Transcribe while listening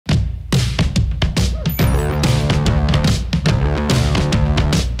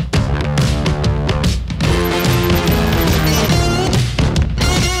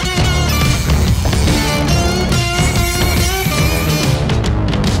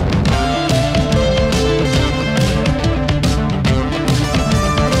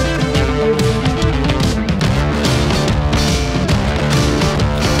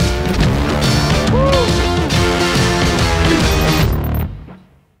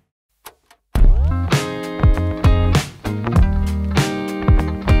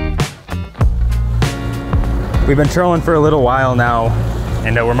We've been trolling for a little while now,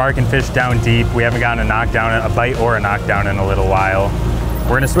 and we're marking fish down deep. We haven't gotten a knockdown, a bite or a knockdown in a little while.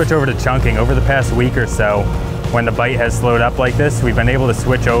 We're gonna switch over to chunking. Over the past week or so, when the bite has slowed up like this, we've been able to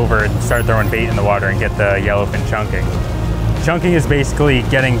switch over and start throwing bait in the water and get the yellowfin chunking. Chunking is basically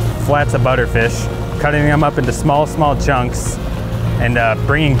getting flats of butterfish, cutting them up into small chunks, and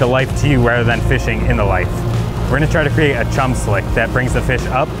bringing the life to you rather than fishing in the life. We're gonna try to create a chum slick that brings the fish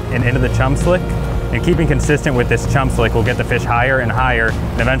up and into the chum slick, and keeping consistent with this chum slick will get the fish higher and higher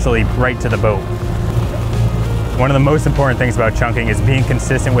and eventually right to the boat. One of the most important things about chunking is being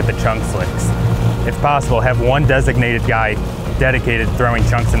consistent with the chunk slicks. If possible, have one designated guy dedicated throwing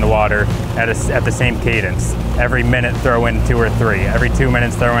chunks in the water at the same cadence. Every minute throw in 2 or 3, every 2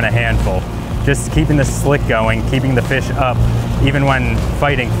 minutes throw in a handful. Just keeping the slick going, keeping the fish up, even when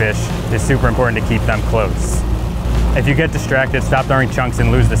fighting fish, is super important to keep them close. If you get distracted, stop throwing chunks and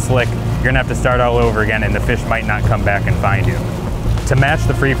lose the slick, you're gonna have to start all over again and the fish might not come back and find you. To match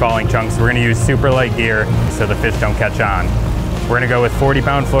the free-falling chunks, we're gonna use super light gear so the fish don't catch on. We're gonna go with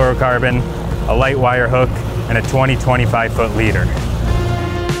 40-pound fluorocarbon, a light wire hook, and a 20-25 foot leader.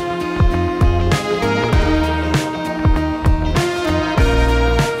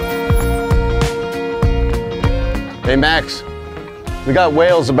 Hey Max, we got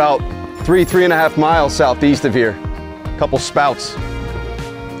whales about 3.5 miles southeast of here. A couple spouts.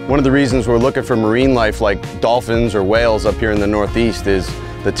 One of the reasons we're looking for marine life like dolphins or whales up here in the Northeast is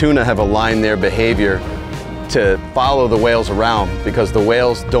the tuna have aligned their behavior to follow the whales around because the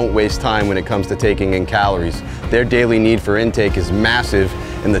whales don't waste time when it comes to taking in calories. Their daily need for intake is massive,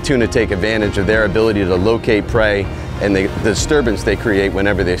 and the tuna take advantage of their ability to locate prey and the disturbance they create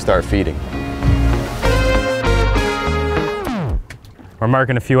whenever they start feeding. We're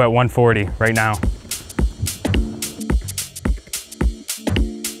marking a few at 140 right now.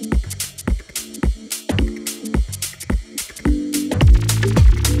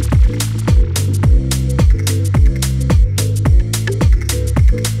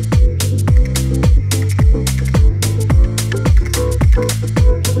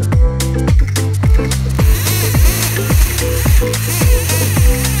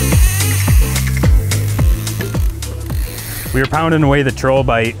 We were pounding away the troll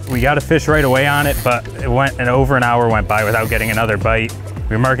bite. We got a fish right away on it, but it went and over an hour went by without getting another bite.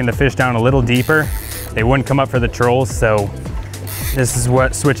 We were marking the fish down a little deeper. They wouldn't come up for the trolls, so this is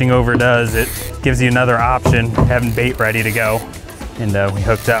what switching over does. It gives you another option, having bait ready to go, and we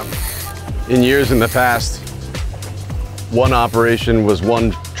hooked up. In years in the past, one operation was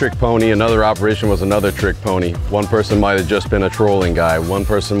one trick pony, another operation was another trick pony. One person might have just been a trolling guy, one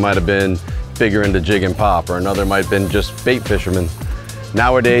person might have been bigger into jig and pop, or another might have been just bait fishermen.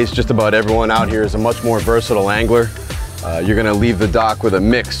 Nowadays, just about everyone out here is a much more versatile angler. You're gonna leave the dock with a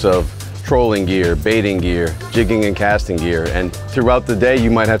mix of trolling gear, baiting gear, jigging and casting gear, and throughout the day you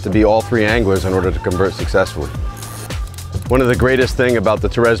might have to be all 3 anglers in order to convert successfully. One of the greatest things about the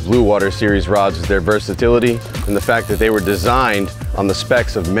Terez Blue Water series rods is their versatility and the fact that they were designed on the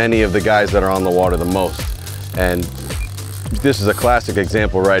specs of many of the guys that are on the water the most. And this is a classic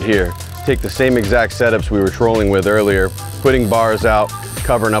example right here. Take the same exact setups we were trolling with earlier, putting bars out,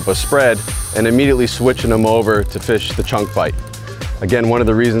 covering up a spread, and immediately switching them over to fish the chunk bite. Again, one of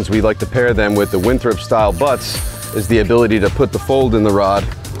the reasons we like to pair them with the Winthrop style butts is the ability to put the fold in the rod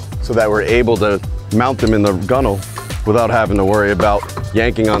so that we're able to mount them in the gunnel without having to worry about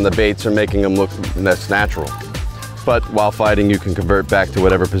yanking on the baits or making them look less natural. But while fighting, you can convert back to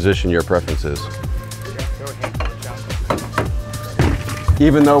whatever position your preference is.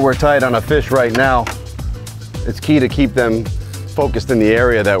 Even though we're tight on a fish right now, it's key to keep them focused in the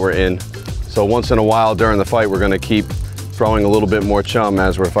area that we're in. So once in a while during the fight, we're gonna keep throwing a little bit more chum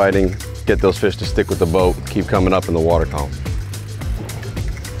as we're fighting, get those fish to stick with the boat, keep coming up in the water column.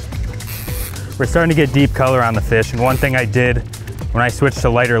 We're starting to get deep color on the fish, and one thing I did when I switched to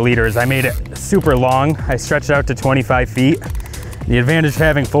lighter leaders, I made it super long. I stretched out to 25 feet. The advantage of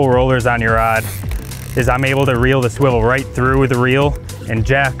having full rollers on your rod is I'm able to reel the swivel right through the reel, and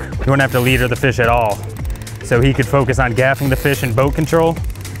Jack, you wouldn't have to leader the fish at all. So he could focus on gaffing the fish and boat control,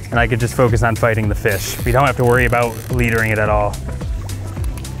 and I could just focus on fighting the fish. We don't have to worry about leadering it at all.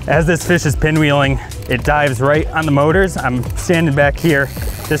 As this fish is pinwheeling, it dives right on the motors. I'm standing back here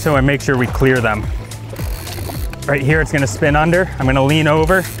just so I make sure we clear them. Right here, it's gonna spin under. I'm gonna lean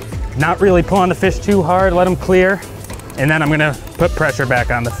over, not really pull on the fish too hard, let them clear, and then I'm gonna put pressure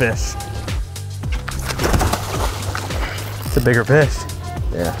back on the fish. It's a bigger fish.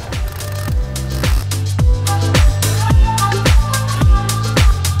 Yeah.